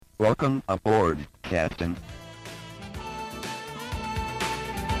Welcome aboard, Captain.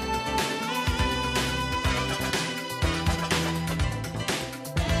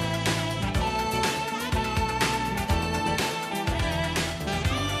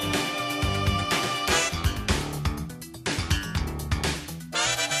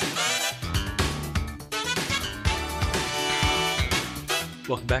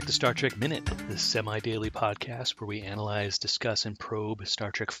 Welcome back to Star Trek Minute, the semi-daily podcast where we analyze, discuss, and probe Star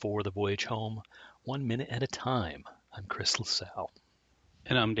Trek IV: The Voyage Home, 1 minute at a time. I'm Chris LaSalle.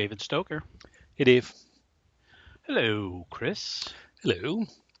 And I'm David Stoker. Hey, Dave. Hello, Chris. Hello.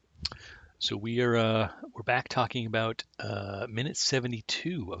 So we're back talking about minute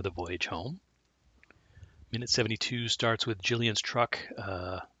 72 of The Voyage Home. Minute 72 starts with Jillian's truck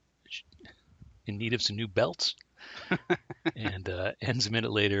in need of some new belts. And ends a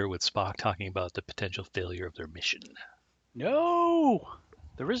minute later with Spock talking about the potential failure of their mission. No,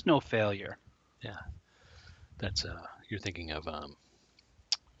 there is no failure. Yeah, that's you're thinking of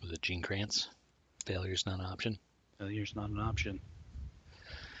was it Gene Kranz? Failure's not an option. Failure's not an option.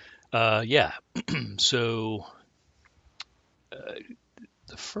 Yeah. So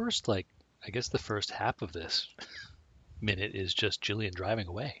the first, I guess the first half of this minute is just Jillian driving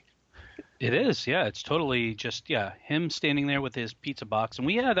away. It is, yeah. It's totally just, him standing there with his pizza box. And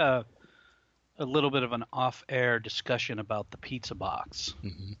we had a little bit of an off-air discussion about the pizza box,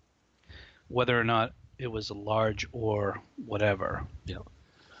 whether or not it was a large or whatever. Yeah.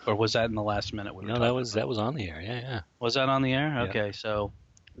 Or was that in the last minute? No, that was on the air. Yeah. Was that on the air? Yeah. Okay, so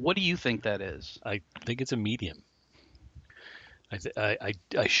what do you think that is? I think it's a medium.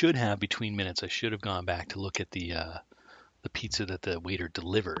 I should have, between minutes, I should have gone back to look at the pizza that the waiter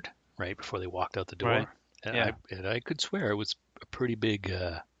delivered right before they walked out the door. Right. And I could swear it was a pretty big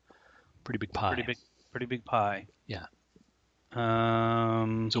pie. Pretty big pie. Yeah.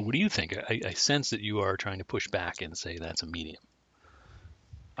 So what do you think? I sense that you are trying to push back and say that's a medium.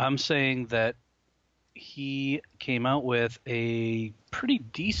 I'm saying that he came out with a pretty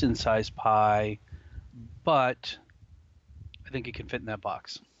decent sized pie, but I think it can fit in that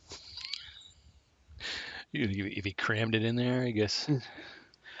box. If he crammed it in there, I guess.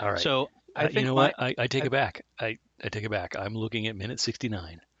 All right. So I think you know what? I take it back. I take it back. I'm looking at minute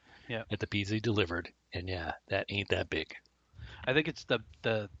 69. Yeah. At the pizza he delivered, and yeah, that ain't that big. I think it's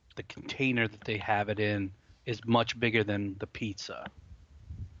the container that they have it in is much bigger than the pizza.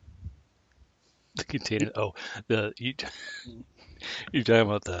 The container. Oh, you're talking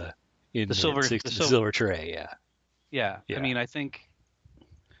about the silver tray. Yeah. Yeah. I mean, I think.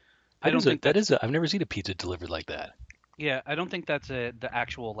 I've never seen a pizza delivered like that. Yeah, I don't think that's the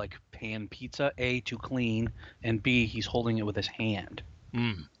actual pan pizza. A, too clean, and B, he's holding it with his hand.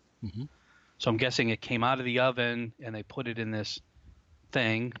 Mm-hmm. So I'm guessing it came out of the oven and they put it in this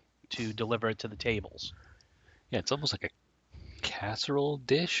thing to deliver it to the tables. Yeah, it's almost like a casserole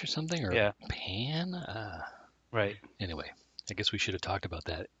dish or something, or a pan. Right. Anyway, I guess we should have talked about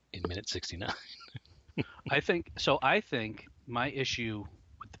that in minute 69. I think my issue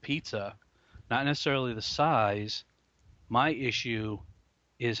with the pizza, not necessarily the size, my issue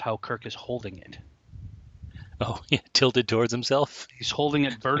is how Kirk is holding it. Oh, yeah, tilted towards himself. He's holding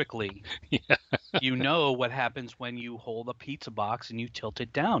it vertically. Yeah. You know what happens when you hold a pizza box and you tilt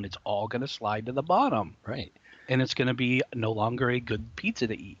it down. It's all going to slide to the bottom. Right. And it's going to be no longer a good pizza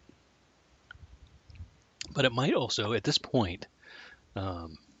to eat. But it might also, at this point, I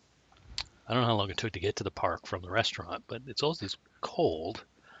don't know how long it took to get to the park from the restaurant, but it's also cold.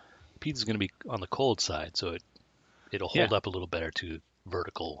 Pizza's going to be on the cold side, so it'll hold up a little better to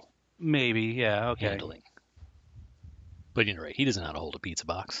vertical handling. But you're right, he doesn't know how to hold a pizza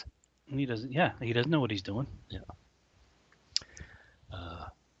box. He doesn't know what he's doing. Yeah.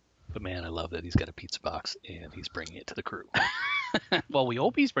 But man, I love that he's got a pizza box and he's bringing it to the crew. Well, we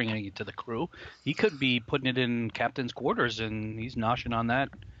hope he's bringing it to the crew. He could be putting it in captain's quarters and he's noshing on that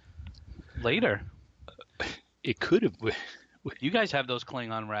later. It could have. You guys have those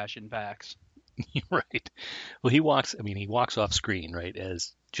Klingon ration packs. Right. Well, he walks off screen, right,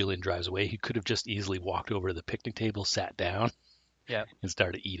 as Jillian drives away. He could have just easily walked over to the picnic table, sat down, and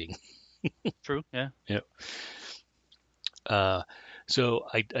started eating. True, yeah. Yep. So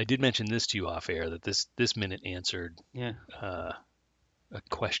I did mention this to you off air, that this minute answered a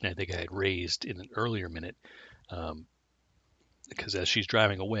question I think I had raised in an earlier minute, because as she's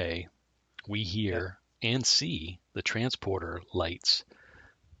driving away, we hear and see the transporter lights.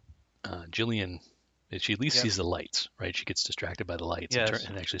 Jillian, she at least sees the lights, right? She gets distracted by the lights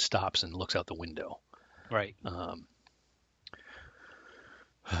and actually stops and looks out the window. Right.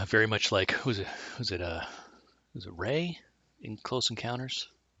 Very much like was it Ray in Close Encounters?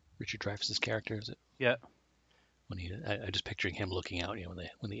 Richard Dreyfuss's character, is it? Yeah. When I just picturing him looking out, when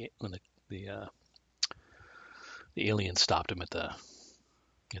the alien stopped him at the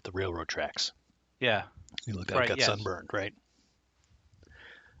railroad tracks. Yeah. He looked like Right, he got yes. sunburned, right?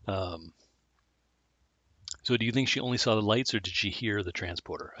 So do you think she only saw the lights, or did she hear the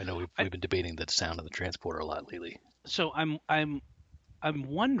transporter? I know we've been debating the sound of the transporter a lot lately. So I'm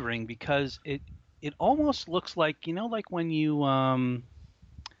wondering, because it almost looks like, like when you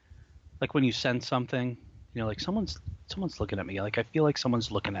send something, like someone's looking at me. Like I feel like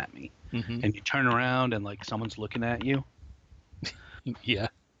someone's looking at me, and you turn around and like someone's looking at you. Yeah.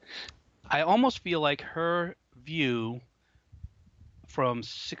 I almost feel like her view from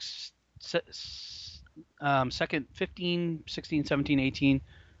second 15, 16, 17, 18,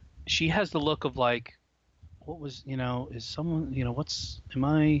 she has the look of like, what was, is someone,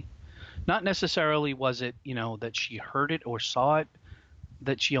 not necessarily was it, that she heard it or saw it,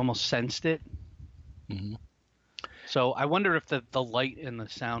 that she almost sensed it. Mm-hmm. So I wonder if the light and the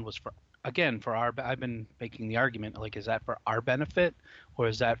sound was for our, I've been making the argument, like, is that for our benefit, or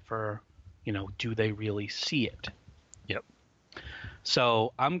is that for, do they really see it? Yep.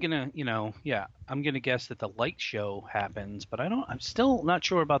 So I'm gonna guess that the light show happens, but I'm still not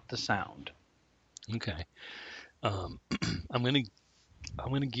sure about the sound. Okay. I'm gonna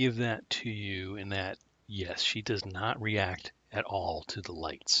give that to you in that, yes, she does not react at all to the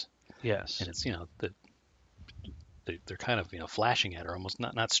lights. Yes. And it's, they're kind of, flashing at her, almost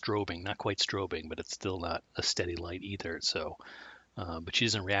not strobing, not quite strobing, but it's still not a steady light either. So, but she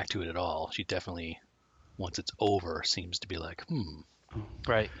doesn't react to it at all. She definitely, once it's over, seems to be like,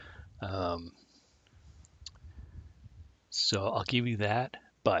 Right. So I'll give you that,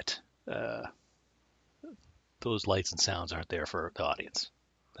 but those lights and sounds aren't there for the audience.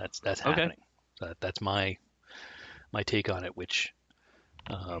 That's happening. That's my take on it, which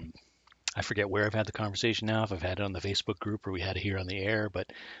I forget where I've had the conversation now, if I've had it on the Facebook group or we had it here on the air,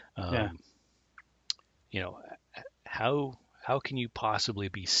 but how can you possibly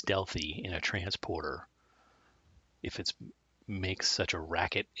be stealthy in a transporter if it's makes such a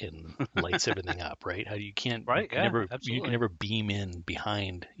racket and lights everything up, right? You can never beam in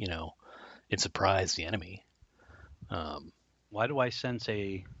behind, and surprise the enemy. Why do I sense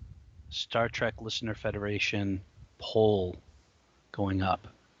a Star Trek Listener Federation poll going up?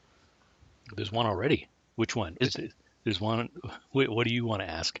 There's one already. Which one? There's one. What do you want to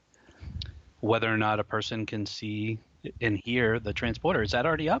ask? Whether or not a person can see and hear the transporter. Is that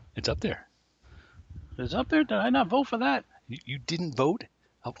already up? It's up there. It's up there? Did I not vote for that? You didn't vote,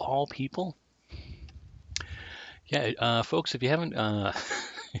 of all people? Yeah, folks, if you haven't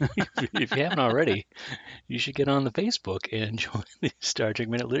already, you should get on the Facebook and join the Star Trek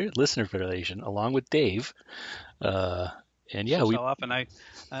Minute Listener Federation along with Dave. And yeah, so often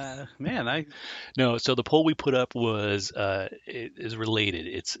No, so the poll we put up was it is related.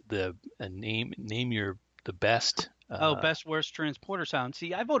 It's the name the best. Best worst transporter sound.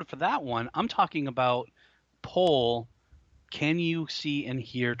 See, I voted for that one. I'm talking about poll. Can you see and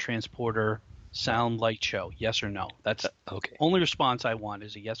hear transporter sound light show? Yes or no? That's okay. Only response I want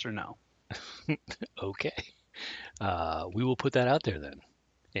is a yes or no. Okay. We will put that out there then.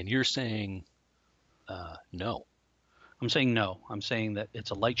 And you're saying no. I'm saying no. I'm saying that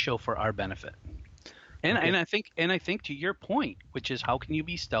it's a light show for our benefit. And I think to your point, which is how can you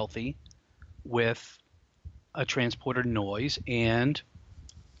be stealthy with a transporter noise and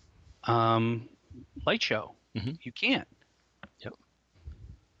light show? Mm-hmm. You can't. Yep.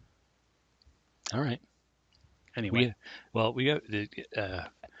 All right. Anyway. We got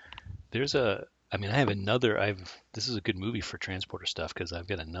there's a. I mean, this is a good movie for transporter stuff because I have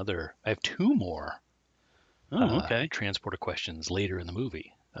two more. Okay. Transporter questions later in the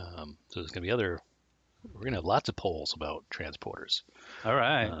movie. So there's going to be we're going to have lots of polls about transporters. All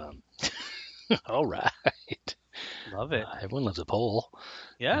right. All right. Love it. Everyone loves a poll.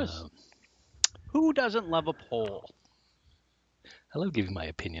 Yes. Who doesn't love a poll? I love giving my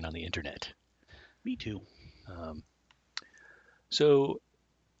opinion on the internet. Me too. So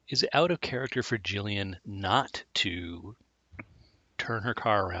is it out of character for Jillian not to turn her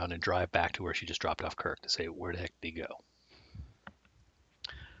car around and drive back to where she just dropped off Kirk to say, where the heck did he go?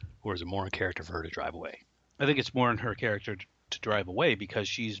 Or is it more in character for her to drive away? I think it's more in her character to drive away because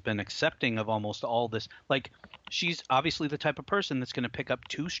she's been accepting of almost all this. Like, she's obviously the type of person that's going to pick up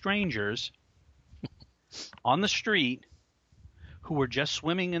two strangers on the street who were just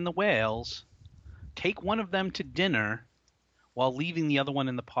swimming in the whales, take one of them to dinner while leaving the other one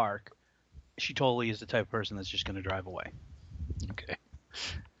in the park. She totally is the type of person that's just going to drive away. Okay.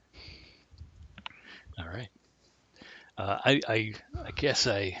 All right. I guess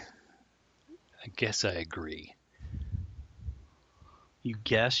I I guess I agree. You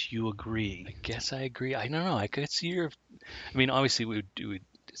guess you agree. I guess I agree. I don't know. I could see your. I mean, obviously,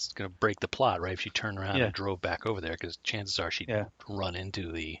 it's going to break the plot, right? If she turned around Yeah. and drove back over there, because chances are she'd Yeah. run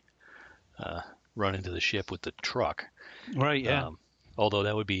into the ship with the truck. Right. Yeah. Although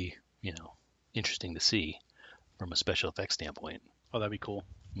that would be, interesting to see from a special effects standpoint. Oh, that'd be cool.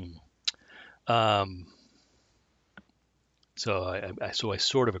 Um, so I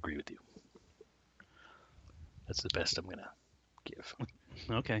sort of agree with you. That's the best I'm gonna give.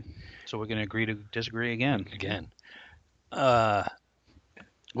 Okay. So we're gonna agree to disagree again. Again.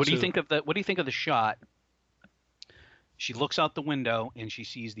 What do you So- think of the What do you think of the shot? She looks out the window and she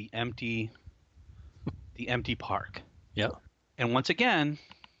sees the empty park. Yep. And once again,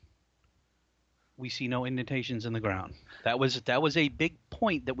 we see no indentations in the ground. That was a big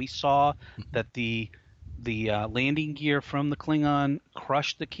point that we saw, that the landing gear from the Klingon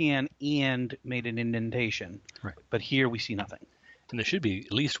crushed the can and made an indentation. Right. But here we see nothing. And there should be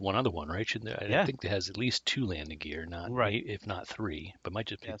at least one other one, right? Shouldn't there? Yeah. I think it has at least 2 landing gear, Right. if not 3, but might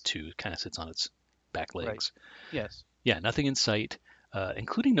just be Yes. 2. It kind of sits on its back legs. Yes. Yeah, nothing in sight,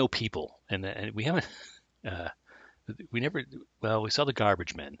 including no people. And we haven't, we saw the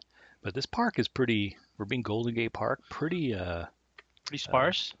garbage men, but this park is pretty, we're being Golden Gate Park, pretty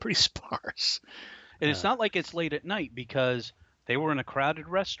Sparse. pretty sparse. And it's not like it's late at night, because they were in a crowded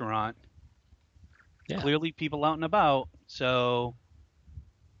restaurant. Yeah. Clearly people out and about. So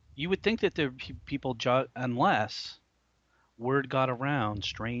you would think that there would be people, unless word got around,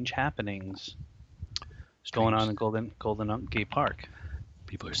 strange happenings going on in Golden Gate Park.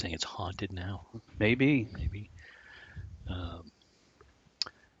 People are saying it's haunted now. Maybe.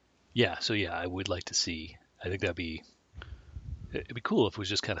 Yeah, so yeah, I would like to see. I think it'd be cool if it was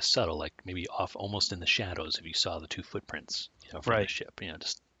just kind of subtle, like maybe off almost in the shadows if you saw the 2 footprints, from the Right. ship,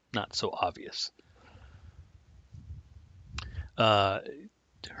 just not so obvious.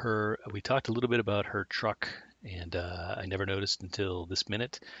 We talked a little bit about her truck, and I never noticed until this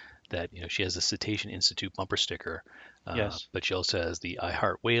minute that she has the Cetacean Institute bumper sticker. Yes. But she also has the I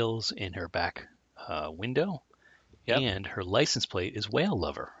Heart Whales in her back window, Yep. and her license plate is Whale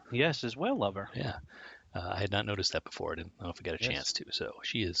Lover. Yes, as Whale Lover. Yeah. I had not noticed that before. I didn't know if I got a Yes. chance to. So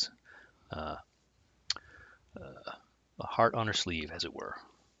she is a heart on her sleeve, as it were.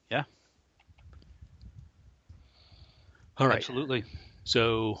 Yeah. All right. Absolutely.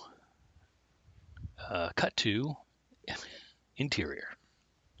 So, cut to interior.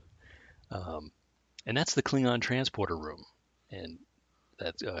 And that's the Klingon transporter room, and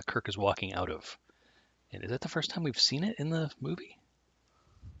that Kirk is walking out of. And is that the first time we've seen it in the movie?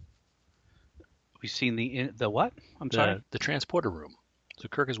 We've seen the what? I'm sorry. The transporter room. So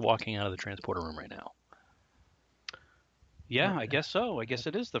Kirk is walking out of the transporter room right now. Yeah, I guess so. I guess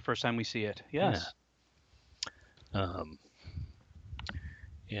it is the first time we see it. Yes.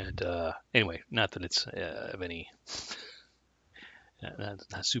 Anyway, not that it's of any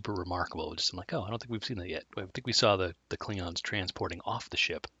not super remarkable. Just I'm like, I don't think we've seen that yet. I think we saw the Klingons transporting off the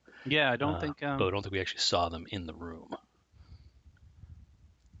ship, Yeah, I don't think. but I don't think we actually saw them in the room.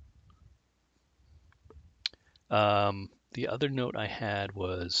 The other note I had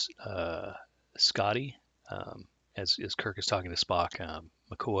was Scotty, as Kirk is talking to Spock,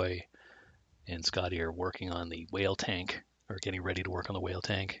 McCoy and Scotty are working on the whale tank, or getting ready to work on the whale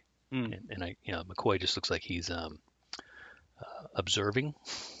tank. And McCoy just looks like he's observing.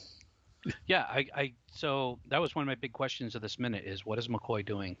 Yeah, so that was one of my big questions of this minute: is what is McCoy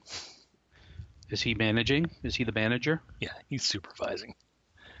doing? Is he managing? Is he the manager? Yeah, he's supervising.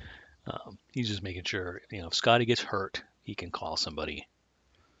 He's just making sure, if Scotty gets hurt, he can call somebody,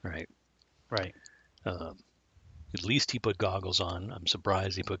 right? Right. At least he put goggles on. I'm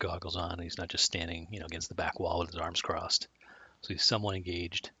surprised he put goggles on. He's not just standing, against the back wall with his arms crossed. So he's somewhat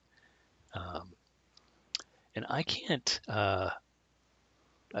engaged. And I can't, I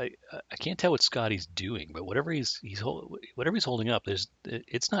can't tell what Scotty's doing, but whatever he's holding up,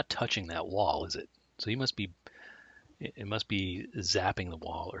 it's not touching that wall, is it? So he must be. It must be zapping the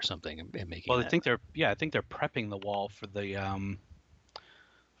wall or something and making. Well, I think they're prepping the wall for the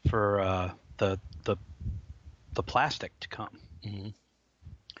plastic to come. Mm-hmm.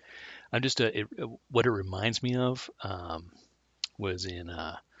 I'm just what it reminds me of was in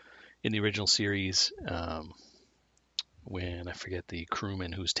the original series when I forget the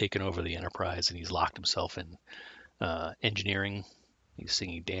crewman who's taken over the Enterprise and he's locked himself in engineering. He's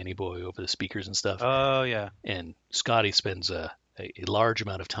singing Danny Boy over the speakers and stuff. Oh, yeah. And Scotty spends a large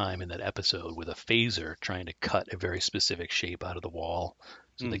amount of time in that episode with a phaser trying to cut a very specific shape out of the wall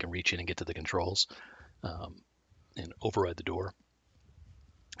so they can reach in and get to the controls and override the door.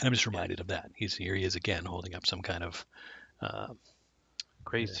 And I'm just reminded of that. Here he is again, holding up some kind of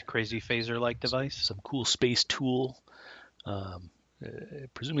Crazy phaser-like device. some cool space tool.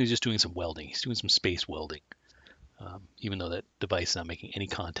 Presumably he's just doing some welding. He's doing some space welding, even though that device is not making any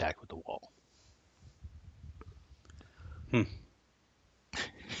contact with the wall.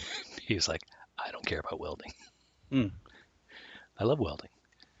 He's like, I don't care about welding. I love welding.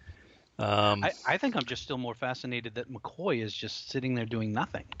 I think I'm just still more fascinated that McCoy is just sitting there doing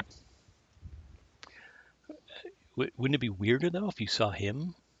nothing. Wouldn't it be weirder though if you saw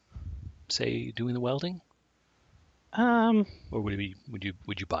him, say, doing the welding? Or would it be? Would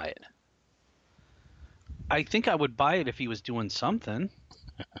you buy it? I think I would buy it if he was doing something.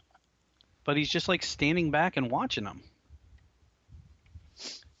 But he's just like standing back and watching them.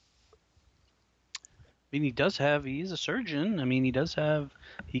 I mean, he is a surgeon. I mean,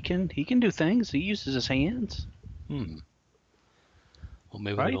 he can do things. He uses his hands. Well,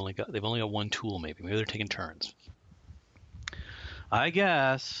 maybe Right? they've only got one tool. Maybe they're taking turns. I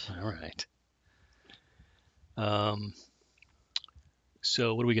guess. All right.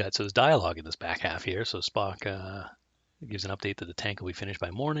 So what do we got? So there's dialogue in this back half here. So Spock gives an update that the tank will be finished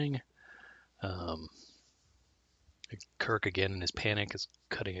by morning. Kirk, again, in his panic, is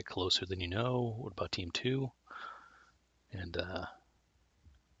cutting it closer than you know. What about Team 2? And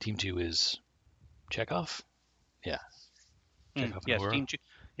Team 2 is Chekhov? Yeah. Chekhov and Yes, Uhura? Team 2.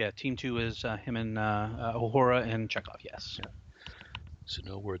 Yeah, Team 2 is him and Uhura and Chekhov, yes. Yeah. So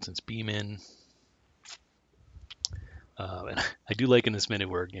no word since Beeman. And I do like in this minute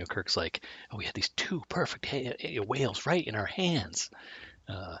where Kirk's like, "Oh, we had these two perfect whales right in our hands."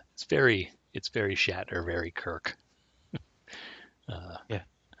 It's very Shatner, very Kirk. Yeah.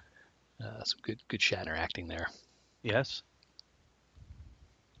 Some good Shatner acting there. Yes.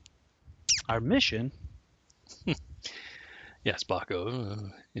 Our mission. Yeah, Spock goes,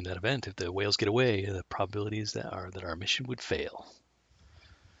 in that event, if the whales get away, the probabilities that our mission would fail.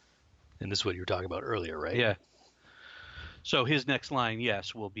 And this is what you were talking about earlier, right? Yeah. So his next line,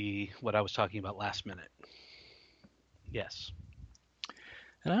 yes, will be what I was talking about last minute. Yes.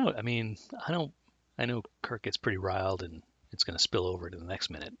 And I know Kirk gets pretty riled and it's going to spill over to the next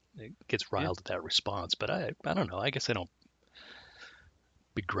minute. It gets riled at that response, but I don't know. I guess I don't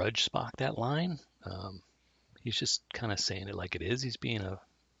begrudge Spock that line. He's just kind of saying it like it is. He's being a...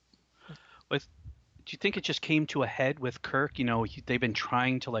 Do you think it just came to a head with Kirk? They've been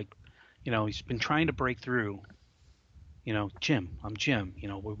trying to he's been trying to break through. Jim, I'm Jim.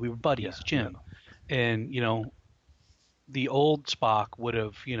 We were buddies, Jim. Yeah. And, the old Spock would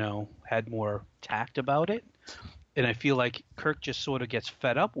have, had more tact about it. And I feel like Kirk just sort of gets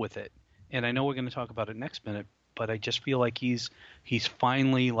fed up with it. And I know we're going to talk about it next minute, but I just feel like he's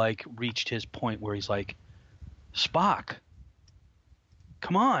finally reached his point where he's like, Spock,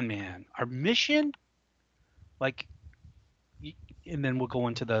 come on, man, our mission, and then we'll go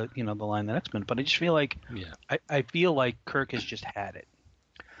into the the line the next minute. But I just feel like I feel like Kirk has just had it.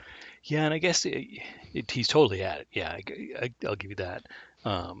 Yeah, and I guess he's totally at it. Yeah, I'll give you that.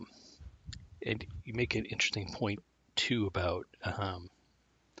 And you make an interesting point too about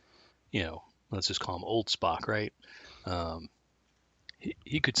let's just call him old Spock, right?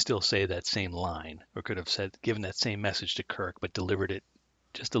 He could still say that same line, or could have given that same message to Kirk, but delivered it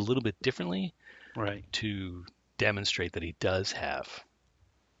just a little bit differently, right? To demonstrate that he does have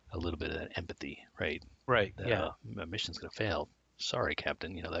a little bit of that empathy, right? Right. That, my mission's gonna fail. Sorry,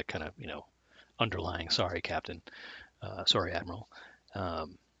 Captain. That kind of underlying sorry, Captain. Sorry, Admiral.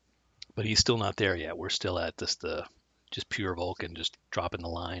 But he's still not there yet. We're still at just pure Vulcan, just dropping the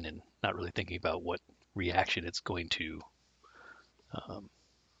line and not really thinking about what reaction it's going to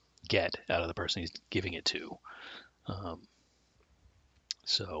get out of the person he's giving it to.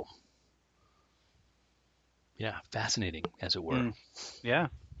 So, yeah, fascinating, as it were. Yeah.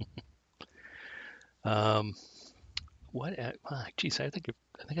 What? Geez, I think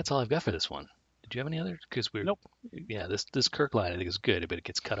that's all I've got for this one. Did you have any other? Because Nope. Yeah, this Kirk line I think is good, but it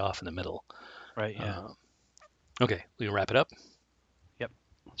gets cut off in the middle. Right. Yeah. Okay, we can wrap it up. Yep.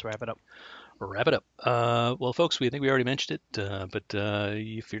 Let's wrap it up. Wrap it up. Well, folks, we think we already mentioned it, but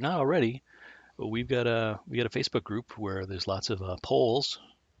if you're not already, we got a Facebook group where there's lots of polls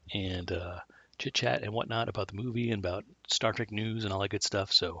and chit chat and whatnot about the movie and about Star Trek news and all that good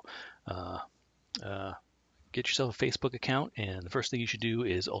stuff. So get yourself a Facebook account, and the first thing you should do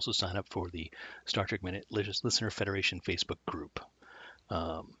is also sign up for the Star Trek Minute Listener Federation Facebook group.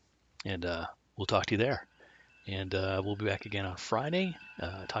 And we'll talk to you there. And we'll be back again on Friday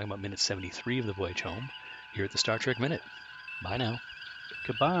talking about minute 73 of The Voyage Home here at the Star Trek Minute. Bye now.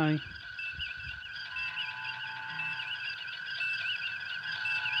 Goodbye.